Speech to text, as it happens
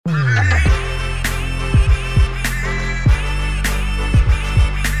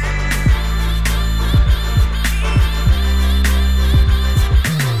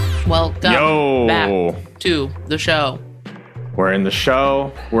the show. We're in the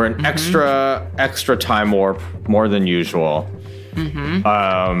show. We're in extra time warp, more than usual.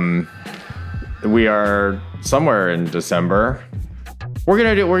 We are somewhere in December. We're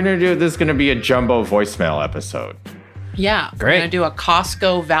gonna do. This is gonna be a jumbo voicemail episode. Yeah, Great. we're gonna do a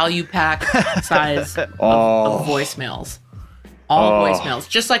Costco value pack size of voicemails. All voicemails,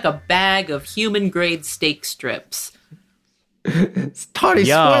 just like a bag of human grade steak strips. Toddy,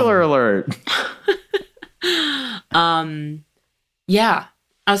 spoiler alert. Yeah.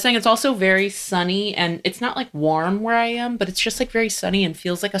 I was saying it's also very sunny, and it's not like warm where I am, but it's just like very sunny and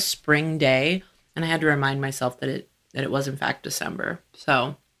feels like a spring day. And I had to remind myself that it was in fact December.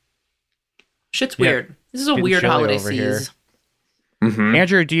 So shit's weird. This is a weird holiday season.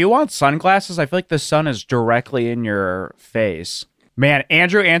 Andrew, do you want sunglasses? I feel like the sun is directly in your face. Man,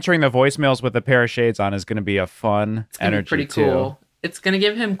 Andrew answering the voicemails with a pair of shades on is going to be a fun energy, Pretty cool. It's going to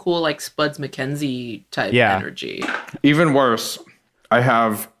give him cool, like, Spuds McKenzie type energy. Even worse, I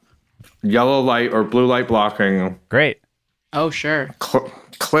have yellow light or blue light blocking. Great. Oh, sure.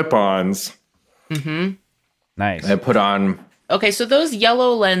 Clip-ons. Nice. I put on... Okay, so those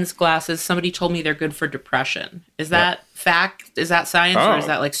yellow lens glasses, somebody told me they're good for depression. Is that fact? Is that science, or is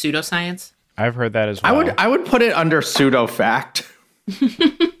that, like, pseudoscience? I've heard that as well. I would put it under pseudo-fact.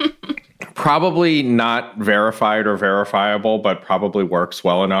 Probably not verified or verifiable, but probably works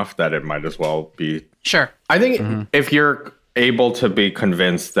well enough that it might as well be. Sure. I think if you're able to be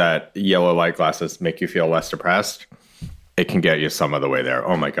convinced that yellow light glasses make you feel less depressed, it can get you some of the way there.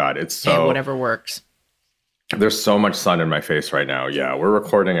 Oh my God. It's so... Yeah, whatever works. There's so much sun in my face right now. Yeah, we're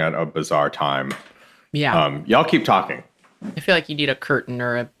recording at a bizarre time. Yeah. Y'all keep talking. I feel like you need a curtain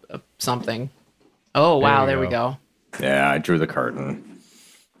or a something. Oh, wow. There we go. Yeah, I drew the curtain.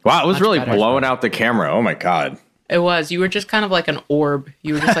 Wow, it was really blowing out the camera. Oh my God. It was. You were just kind of like an orb.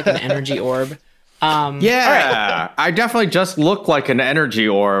 You were just like an energy orb. Yeah, I definitely just look like an energy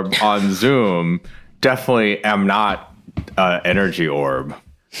orb on Zoom. Definitely am not energy orb.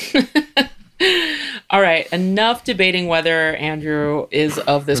 All right, enough debating whether Andrew is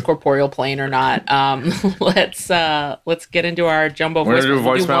of this corporeal plane or not. Let's get into our jumbo We're voicemail.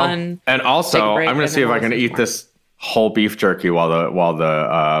 gonna do voicemail, and also I'm gonna see if I can eat this whole beef jerky while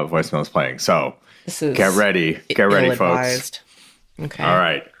the voicemail is playing. So get ready, folks. Okay. All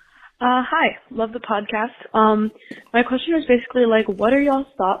right. Hi, love the podcast. My question is basically like, what are y'all's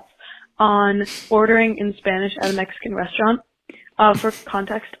thoughts on ordering in Spanish at a Mexican restaurant? For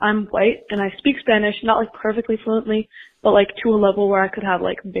context, I'm white and I speak Spanish, not like perfectly fluently, but like to a level where I could have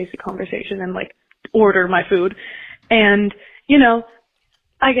like basic conversation and like order my food. And, you know,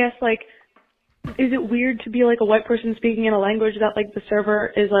 I guess like, is it weird to be like a white person speaking in a language that like the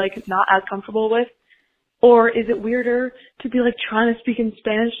server is like not as comfortable with? Or is it weirder to be like trying to speak in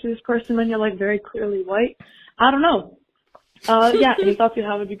Spanish to this person when you're like very clearly white? I don't know. Yeah, any thoughts you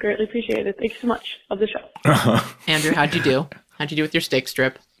have would be greatly appreciated. Thank you so much. Of the show. Andrew, how'd you do? How'd you do with your steak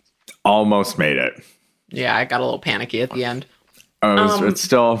strip? Almost made it. Yeah, I got a little panicky at the end. It's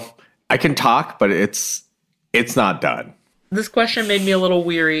still, I can talk, but it's not done. This question made me a little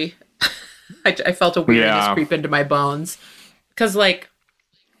weary. I felt a weirdness creep into my bones. Because, like,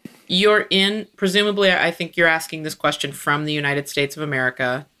 presumably, I think you're asking this question from the United States of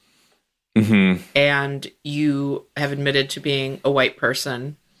America. Mm-hmm. And you have admitted to being a white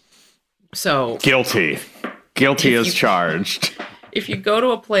person. So... Guilty as charged. If you go to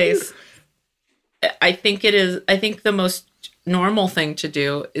a place, I think the most normal thing to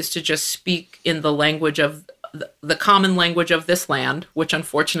do is to just speak in the language of the common language of this land, which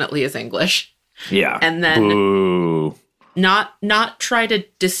unfortunately is English. Yeah. And then not try to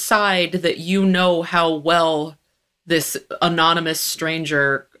decide that you know how well this anonymous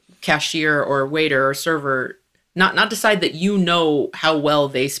stranger cashier or waiter or server, not decide that you know how well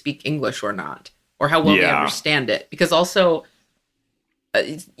they speak English or not, or how well they understand it. Because also,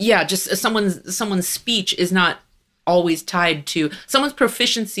 just someone's speech is not always tied to, someone's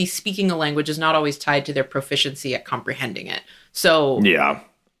proficiency speaking a language is not always tied to their proficiency at comprehending it. So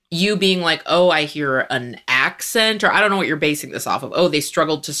you being like, oh, I hear an accent, or I don't know what you're basing this off of. Oh, they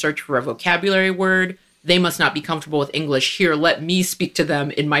struggled to search for a vocabulary word. They must not be comfortable with English. Here, let me speak to them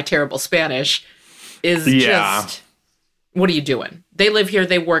in my terrible Spanish. Is just, what are you doing? They live here.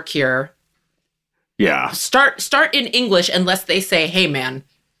 They work here. Yeah. Start in English unless they say, hey, man,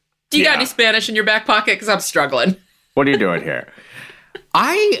 do you got any Spanish in your back pocket? Because I'm struggling. What are you doing here?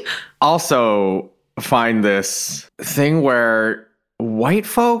 I also find this thing where white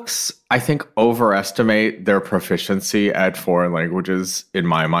folks, I think, overestimate their proficiency at foreign languages in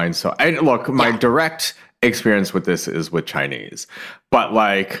my mind. So, my direct experience with this is with Chinese. But,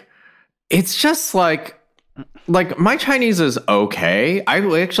 like, it's just like, like my Chinese is okay. I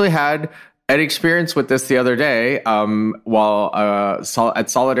actually had an experience with this the other day while at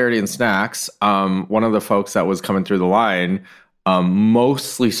Solidarity and Snacks. One of the folks that was coming through the line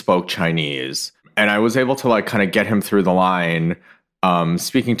mostly spoke Chinese, and I was able to like kind of get him through the line,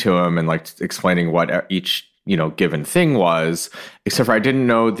 speaking to him and like explaining what each given thing was, except for I didn't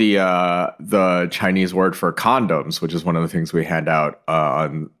know the Chinese word for condoms, which is one of the things we hand out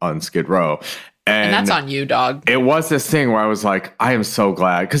on Skid Row. And that's on you, dog. It was this thing where I was like, I am so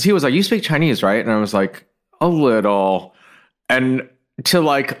glad. Because he was like, you speak Chinese, right? And I was like, a little. And to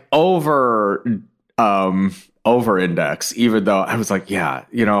like over index, even though I was like, yeah,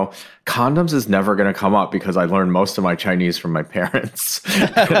 condoms is never going to come up because I learned most of my Chinese from my parents.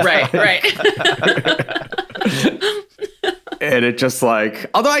 Right. And it just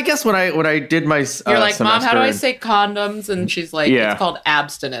like, although I guess when I did my you're like, Mom, how do I say condoms? And she's like, it's called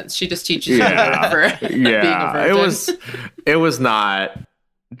abstinence. She just teaches you for being a virgin. It was not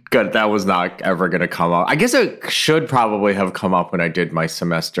good. That was not ever going to come up. I guess it should probably have come up when I did my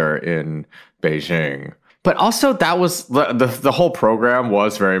semester in Beijing. But also that was the whole program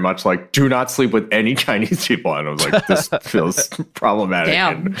was very much like, do not sleep with any Chinese people. And I was like, this feels problematic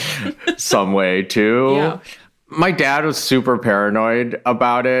in some way too. Yeah. My dad was super paranoid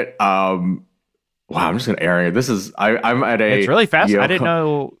about it. Wow, I'm just gonna air it. This is I'm at a. It's really fast. I didn't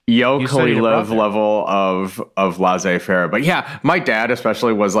know. Yokely live level of laissez-faire. But yeah, my dad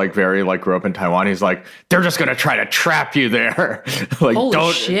especially was like very like grew up in Taiwan. He's like, they're just gonna try to trap you there. Like, holy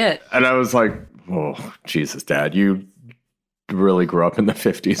don't. Shit. And I was like, oh Jesus, Dad, you really grew up in the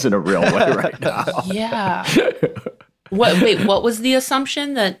 50s in a real way right now. Yeah. What was the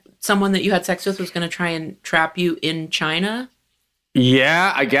assumption that someone that you had sex with was going to try and trap you in China?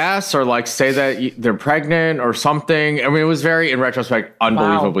 Yeah, I guess, or like say that they're pregnant or something. I mean, it was very, in retrospect,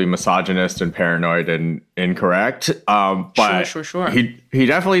 unbelievably misogynist and paranoid and incorrect. But sure. He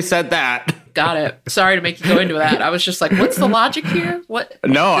definitely said that. Got it. Sorry to make you go into that. I was just like, what's the logic here? What?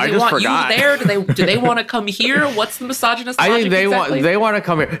 No, I just forgot. You there? Do they want to come here? What's the misogynist logic? I think exactly? they want to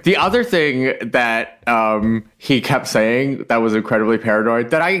come here. The other thing that he kept saying that was incredibly paranoid,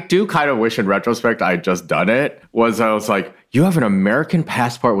 that I do kind of wish in retrospect I had just done it, was I was like, you have an American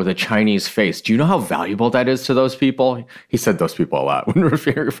passport with a Chinese face. Do you know how valuable that is to those people? He said those people a lot when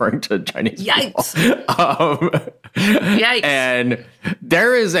referring to Chinese Yikes. people. Yikes. And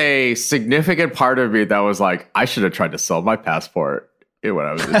there is a significant part of me that was like, I should have tried to sell my passport when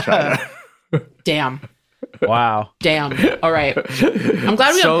I was in China. Damn. Wow. Damn. All right. I'm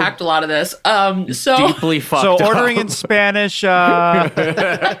glad we unpacked a lot of this. So deeply fucked So up. ordering in Spanish.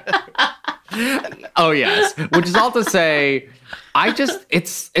 Oh yes, which is all to say,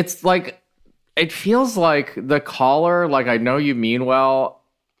 it's like, it feels like the caller, like, I know you mean well.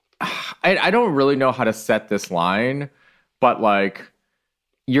 I don't really know how to set this line, but like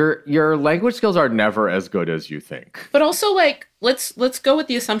your language skills are never as good as you think. But also, like, let's go with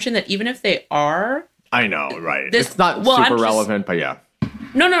the assumption that even if they are, I know, right? It's not super relevant, but yeah.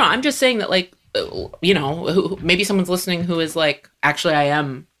 No. I'm just saying that, like, maybe someone's listening who is like, actually, I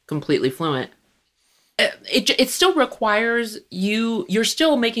am completely fluent. It still requires you're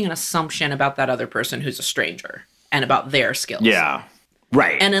still making an assumption about that other person who's a stranger and about their skills. Yeah.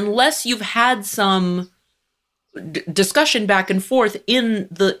 Right. And unless you've had some discussion back and forth in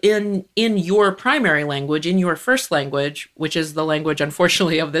your primary language, in your first language, which is the language,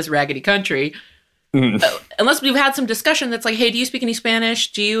 unfortunately, of this raggedy country, unless we've had some discussion that's like, hey, do you speak any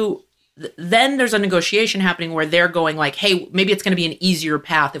Spanish? Then there's a negotiation happening where they're going like, hey, maybe it's going to be an easier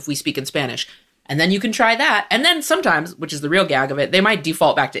path if we speak in Spanish. And then you can try that. And then sometimes, which is the real gag of it, they might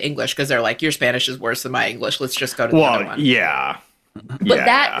default back to English because they're like, your Spanish is worse than my English. Let's just go to the other one. Yeah. But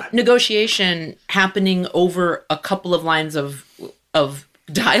that negotiation happening over a couple of lines of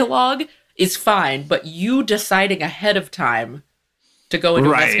dialogue is fine. But you deciding ahead of time to go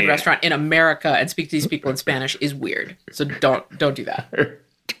into a Mexican restaurant in America and speak to these people in Spanish is weird. So don't do that.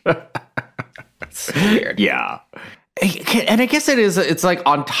 It's weird. Yeah. And I guess it's like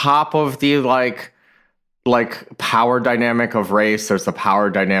on top of the like power dynamic of race, there's the power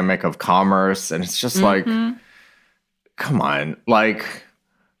dynamic of commerce. And it's just like, come on, like,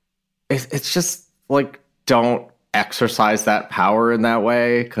 it's just like, don't exercise that power in that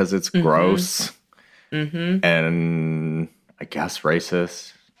way because it's gross and I guess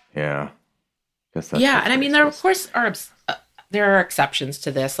racist. Yeah. And I mean, there of course there are exceptions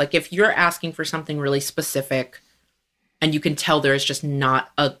to this. Like, if you're asking for something really specific and you can tell there is just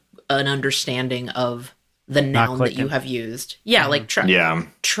not an understanding of the noun that you have used. Yeah, like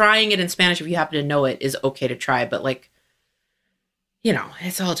trying it in Spanish if you happen to know it is okay to try, but like,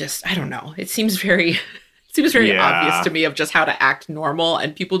 it's all just, I don't know. It seems very Seems very obvious to me of just how to act normal,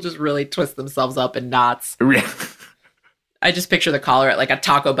 and people just really twist themselves up in knots. I just picture the caller at like a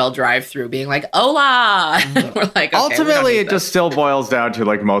Taco Bell drive-thru being like, "Hola!" We're like, okay, ultimately, it just still boils down to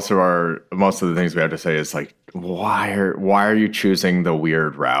like most of the things we have to say is like, why are you choosing the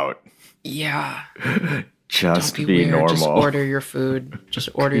weird route? Yeah, just Don't be weird. normal. Just order your food. Just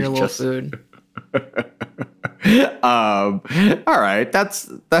order your little food. All right, that's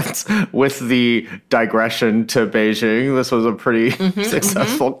with the digression to Beijing. This was a pretty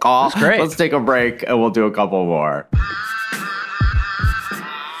successful call. That's great. Let's take a break and we'll do a couple more.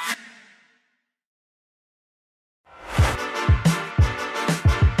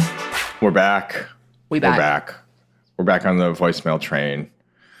 We're back. We're back on the voicemail train.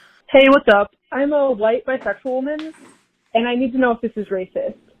 Hey, what's up? I'm a white bisexual woman, and I need to know if this is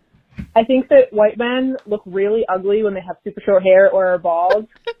racist. I think that white men look really ugly when they have super short hair or are bald,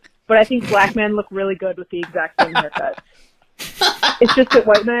 but I think black men look really good with the exact same haircut. It's just that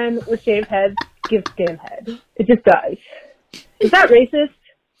white men with shaved heads give skinhead. It just does. Is that racist?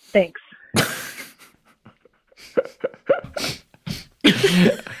 Thanks.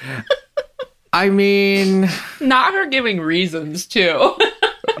 I mean, not her giving reasons too.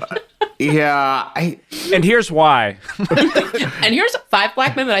 Yeah, and here's why. And here's 5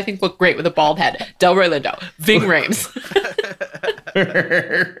 black men that I think look great with a bald head: Delroy Lindo, Ving Rhames.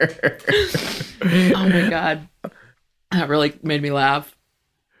 Oh my god, that really made me laugh.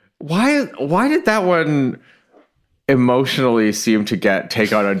 Why did that one emotionally seem to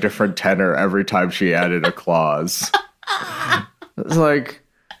take on a different tenor every time she added a clause? It's like,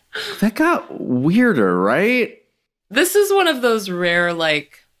 that got weirder, right? This is one of those rare,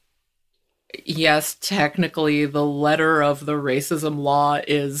 like, yes, technically the letter of the racism law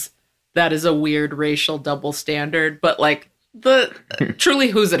is that is a weird racial double standard, but like truly,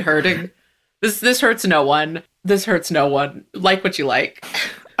 who's it hurting? This hurts no one. This hurts no one. Like what you like.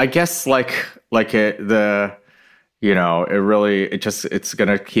 I guess it's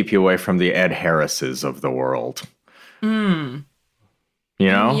gonna keep you away from the Ed Harrises of the world. You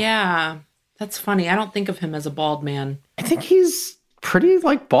know? Yeah, that's funny. I don't think of him as a bald man. I think he's pretty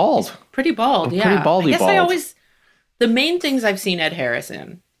like bald. Pretty bald, yeah. Pretty baldy I guess bald. the main things I've seen Ed Harris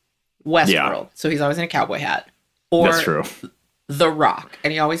in, Westworld. So he's always in a cowboy hat. Or that's true. The Rock.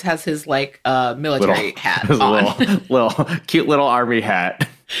 And he always has his like military hat on. little cute little army hat.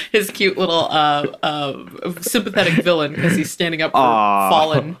 His cute little sympathetic villain because he's standing up for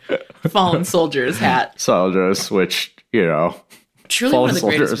fallen soldiers hat. Soldiers, which, you know. Truly one of the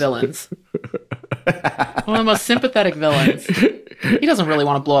greatest villains. One of the most sympathetic villains. He doesn't really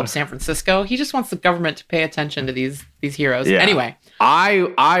want to blow up San Francisco. He just wants the government to pay attention to these heroes. Yeah. Anyway.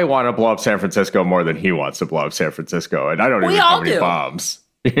 I want to blow up San Francisco more than he wants to blow up San Francisco. And I don't even have any bombs.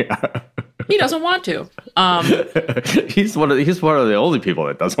 Yeah. He doesn't want to. He's one of the only people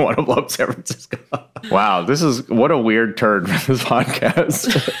that doesn't want to blow up San Francisco. Wow, what a weird turn for this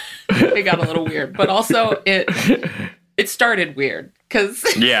podcast. It got a little weird, but also it started weird because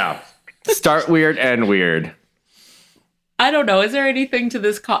start weird and weird. I don't know. Is there anything to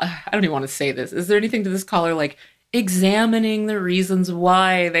this call? I don't even want to say this. Is there anything to this caller like examining the reasons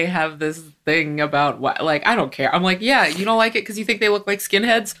why they have this thing about why? Like, I don't care. I'm like, yeah, you don't like it because you think they look like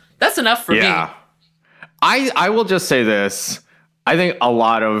skinheads. That's enough for me. I will just say this. I think a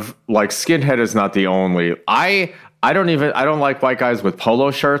lot of like skinhead is not the only. I don't like white guys with polo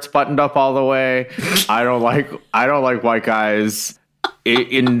shirts buttoned up all the way. I don't like white guys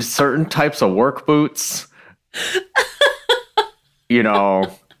in certain types of work boots. You know,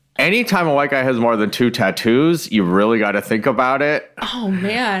 anytime a white guy has more than 2 tattoos, you really got to think about it. Oh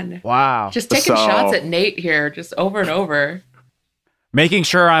man. Wow. Just taking shots at Nate here, just over and over. Making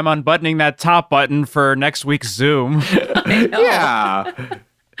sure I'm unbuttoning that top button for next week's Zoom. Yeah.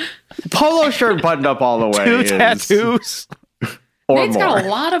 Polo shirt buttoned up all the way. 2 tattoos. Nate's got a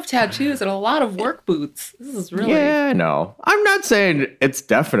lot of tattoos and a lot of work boots. This is really... Yeah, I know. I'm not saying it's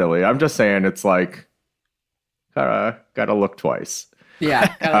definitely. I'm just saying it's like, gotta look twice.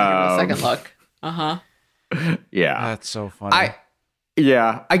 Yeah, gotta give it a second look. Uh-huh. Yeah. That's so funny.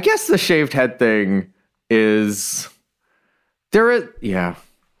 I guess the shaved head thing is... I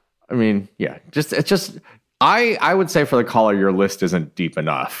would say for the caller, your list isn't deep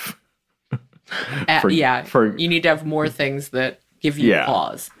enough. You need to have more things that give you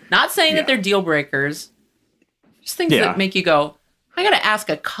pause. Not saying that they're deal breakers. Just things that make you go, I got to ask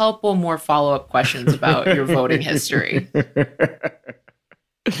a couple more follow-up questions about your voting history.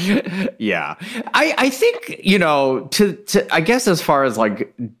 Yeah. I think, you know, I guess as far as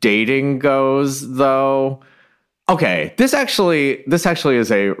like dating goes, though, okay, this actually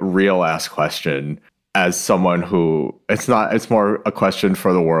is a real ass question. as someone who it's more a question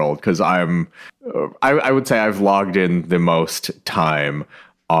for the world, because I would say I've logged in the most time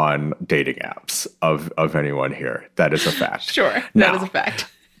on dating apps of anyone here. That is a fact. Sure, that is a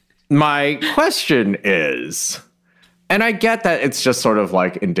fact. My question is, and I get that it's just sort of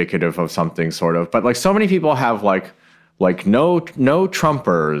like indicative of something sort of, but like so many people have like no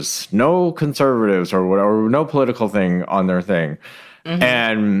Trumpers, no conservatives or whatever, no political thing on their thing. Mm-hmm.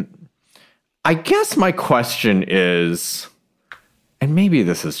 And I guess my question is, and maybe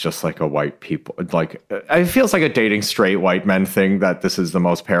this is just like a white people, like it feels like a dating straight white men thing that this is the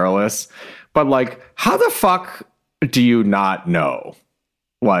most perilous, but like, how the fuck do you not know?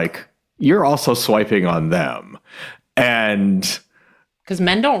 Like, you're also swiping on them. And because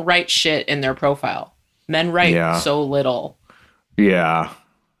men don't write shit in their profile. Men write so little. Yeah.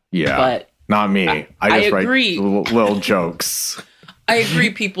 But not me. I just write little jokes. I agree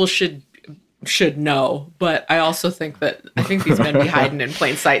people should know, but I also think these men be hiding in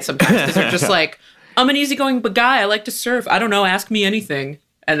plain sight sometimes, because they're just like, I'm an easygoing guy. I like to surf. I don't know. Ask me anything.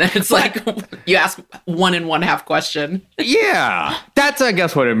 And then it's like you ask 1 1/2 question. Yeah, that's I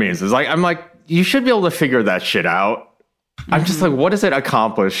guess what it means. Is like I'm like, you should be able to figure that shit out. Mm-hmm. I'm just like, what does it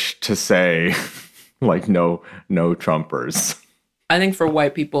accomplish to say like no Trumpers? I think for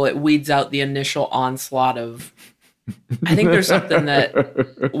white people, it weeds out the initial onslaught of. I think there's something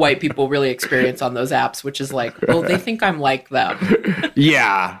that white people really experience on those apps, which is like, oh, they think I'm like them.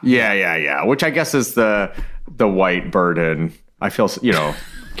 Yeah. Which I guess is the white burden. I feel,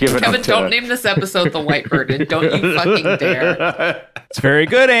 Kevin, don't name this episode The White Burden. Don't you fucking dare. It's very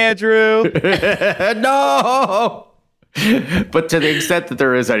good, Andrew. No. But to the extent that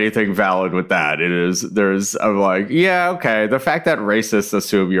there is anything valid with that, I'm like, yeah, okay. The fact that racists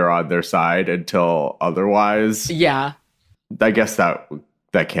assume you're on their side until otherwise. Yeah. I guess that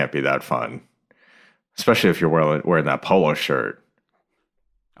can't be that fun. Especially if you're wearing that polo shirt.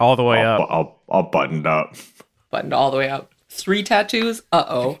 All the way up. All buttoned up. Buttoned all the way up. 3 tattoos?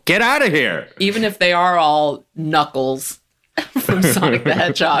 Uh-oh. Get out of here. Even if they are all Knuckles from Sonic the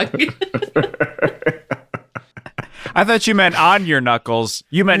Hedgehog. I thought you meant on your knuckles.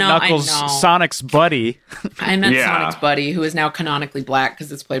 You meant Knuckles, Sonic's buddy. I meant Sonic's buddy, who is now canonically black because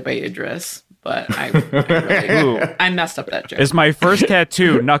it's played by Idris. But I messed up that joke. Is my first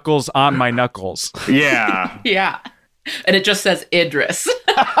tattoo Knuckles on my knuckles? Yeah. Yeah. And it just says Idris.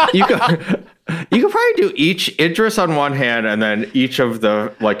 You could probably do each Idris on one hand and then each of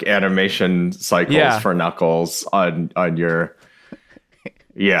the like animation cycles for Knuckles on your.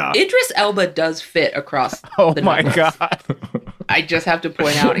 Yeah. Idris Elba does fit across the my knuckles. God. I just have to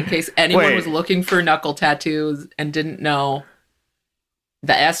point out, in case anyone was looking for knuckle tattoos and didn't know,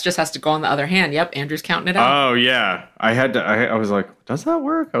 the S just has to go on the other hand. Yep, Andrew's counting it out. Oh, yeah. I was like, does that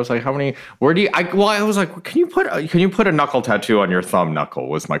work? I was like, how many? I was like, can you put a knuckle tattoo on your thumb knuckle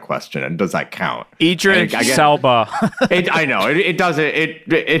was my question. And does that count? Idris Elba. I know. It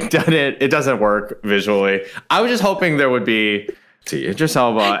doesn't work visually. I was just hoping there would be... See, Idris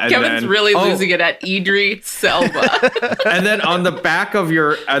Elba. And Kevin's really losing it at Idris Elba. And then on the back of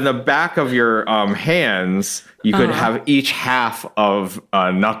your hands, you could have each half of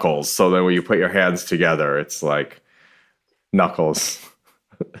Knuckles. So that when you put your hands together, it's like Knuckles,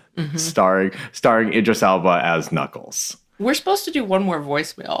 starring Idris Elba as Knuckles. We're supposed to do one more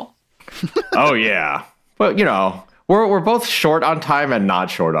voicemail. Oh yeah, but we're both short on time and not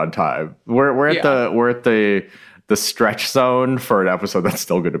short on time. We're at the stretch zone for an episode that's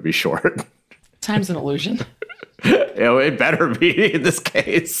still going to be short. Time's an illusion. It better be in this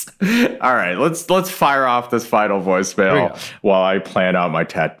case. All right, let's fire off this final voicemail while I plan out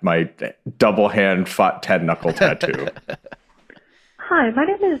my double hand 10 knuckle tattoo. Hi, my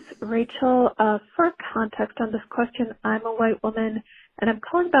name is Rachel. For context on this question, I'm a white woman, and I'm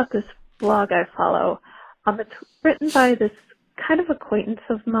calling about this blog I follow. It's written by this kind of acquaintance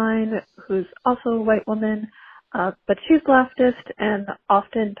of mine who's also a white woman. But she's leftist and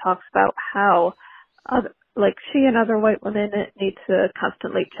often talks about how, she and other white women need to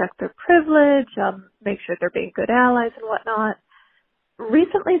constantly check their privilege, make sure they're being good allies and whatnot.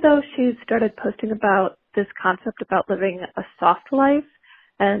 Recently, though, she's started posting about this concept about living a soft life.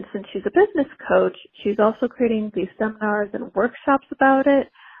 And since she's a business coach, she's also creating these seminars and workshops about it.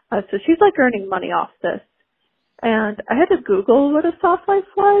 So she's earning money off this. And I had to Google what a soft life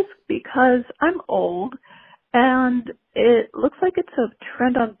was because I'm old. And it looks like it's a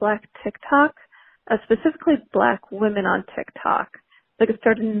trend on Black TikTok, specifically Black women on TikTok. It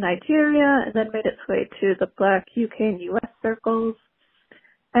started in Nigeria and then made its way to the Black UK and US circles.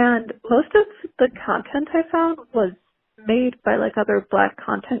 And most of the content I found was made by other Black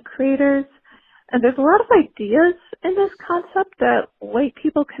content creators. And there's a lot of ideas in this concept that white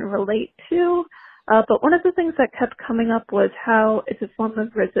people can relate to. But one of the things that kept coming up was how it's a form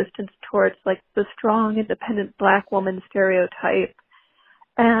of resistance towards like the strong, independent black woman stereotype.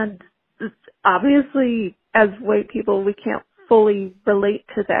 And obviously, as white people, we can't fully relate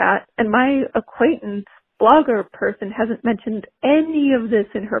to that. And my acquaintance, blogger person, hasn't mentioned any of this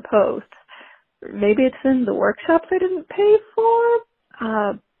in her posts. Maybe it's in the workshops I didn't pay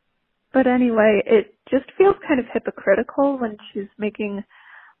for. But anyway, it just feels kind of hypocritical when she's making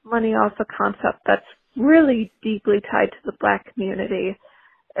money off a concept that's really deeply tied to the black community.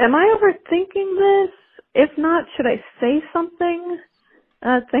 Am I overthinking this? If not, should I say something?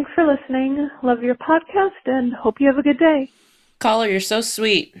 Thanks for listening. Love your podcast and hope you have a good day. Caller, you're so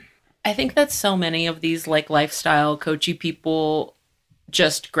sweet. I think that so many of these like lifestyle coachy people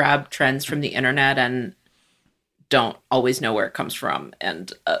just grab trends from the internet and don't always know where it comes from.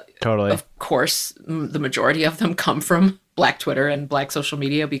 And totally, of course, the majority of them come from Black Twitter and Black social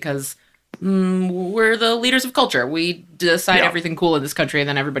media because we're the leaders of culture. We decide everything cool in this country, and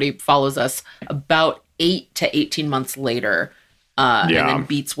then everybody follows us about 8 to 18 months later, and then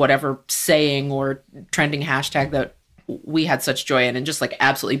beats whatever saying or trending hashtag that we had such joy in and just like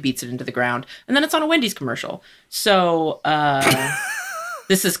absolutely beats it into the ground. And then it's on a Wendy's commercial. So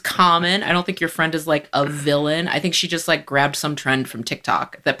this is common. I don't think your friend is like a villain. I think she just like grabbed some trend from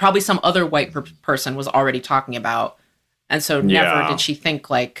TikTok that probably some other white person was already talking about. And so never did she think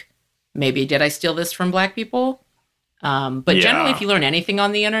like, maybe did I steal this from black people? But generally, if you learn anything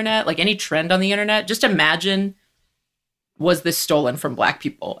on the internet, like any trend on the internet, just imagine, was this stolen from black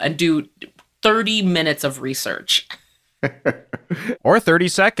people? And do 30 minutes of research. Or 30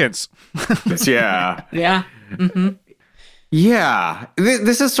 seconds. Yeah. Yeah. Mm-hmm. Yeah.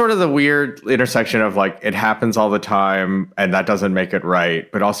 This is sort of the weird intersection of like, it happens all the time and that doesn't make it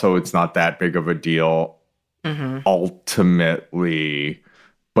right, but also it's not that big of a deal ultimately,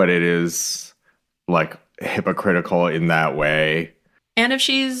 but it is like hypocritical in that way. And if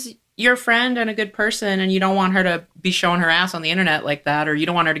she's your friend and a good person and you don't want her to be showing her ass on the internet like that, or you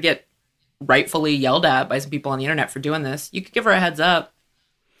don't want her to get rightfully yelled at by some people on the internet for doing this, you could give her a heads up.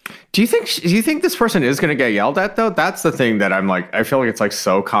 Do you think this person is going to get yelled at though? That's the thing that I'm like, I feel like it's like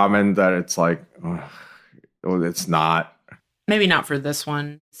so common that it's like, it's not. Maybe not for this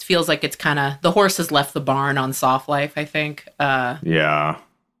one. It feels like it's kind of, the horse has left the barn on Soft Life, I think. Yeah.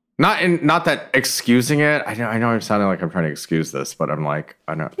 Not that excusing it. I know I'm sounding like I'm trying to excuse this, but I'm like,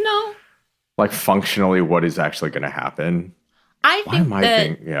 I know. No. Like functionally what is actually going to happen. I think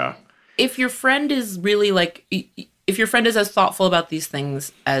that if your friend is really like, if your friend is as thoughtful about these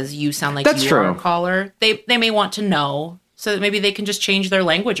things as you sound like you are, caller, they may want to know so that maybe they can just change their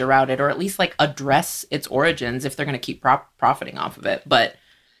language around it or at least like address its origins if they're going to keep profiting off of it. But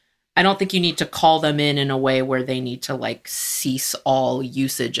I don't think you need to call them in a way where they need to like cease all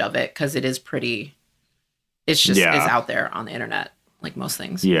usage of it because it is pretty, it's just is out there on the internet like most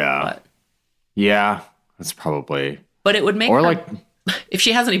things. Yeah. But, that's probably. But it would make her, like, if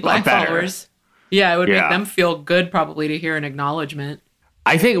she has any black followers, it would make them feel good probably to hear an acknowledgement.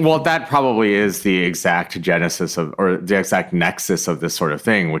 I think, well, that probably is the exact genesis of, or the exact nexus of this sort of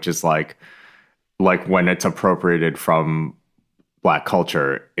thing, which is like when it's appropriated from black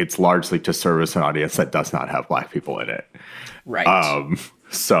culture, it's largely to service an audience that does not have black people in it. Right.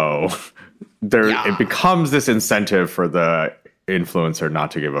 So it becomes this incentive for the influencer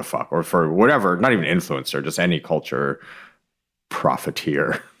not to give a fuck, or for whatever, not even influencer, just any culture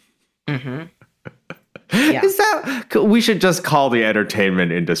profiteer. Mm-hmm. Is that, we should just call the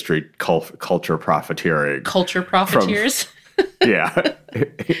entertainment industry culture profiteering. Culture profiteers.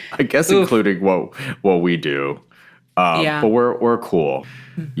 I guess including what we do. But we're cool.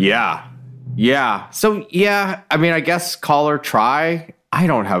 Mm-hmm. So I mean, I guess call or try. I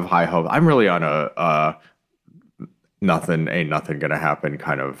don't have high hope. I'm really on a nothing gonna happen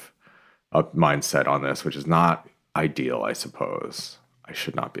kind of a mindset on this, which is not ideal, I suppose. I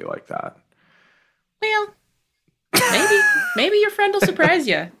should not be like that. Well, maybe your friend will surprise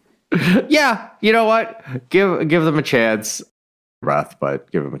you. Yeah, you know what? Give them a chance. Breath,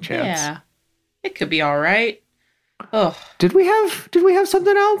 but give them a chance. Yeah, it could be all right. Oh, did we have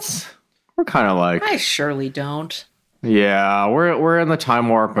something else? We're kind of like, I surely don't. Yeah, we're in the time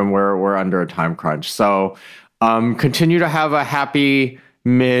warp and we're under a time crunch. So, continue to have a happy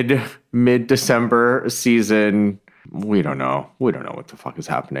mid-December season. We don't know. We don't know what the fuck is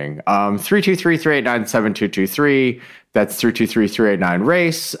happening. 323-389-7223. That's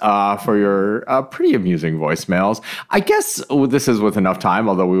 323-389-RACE for your pretty amusing voicemails. I guess this is with enough time,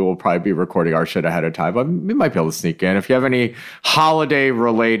 although we will probably be recording our shit ahead of time, but we might be able to sneak in. If you have any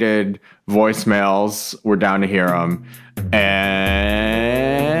holiday-related voicemails, we're down to hear them. And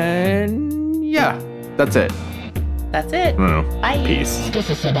yeah, that's it. That's it. Bye. Peace. This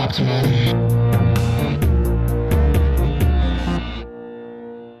is Suboptimal.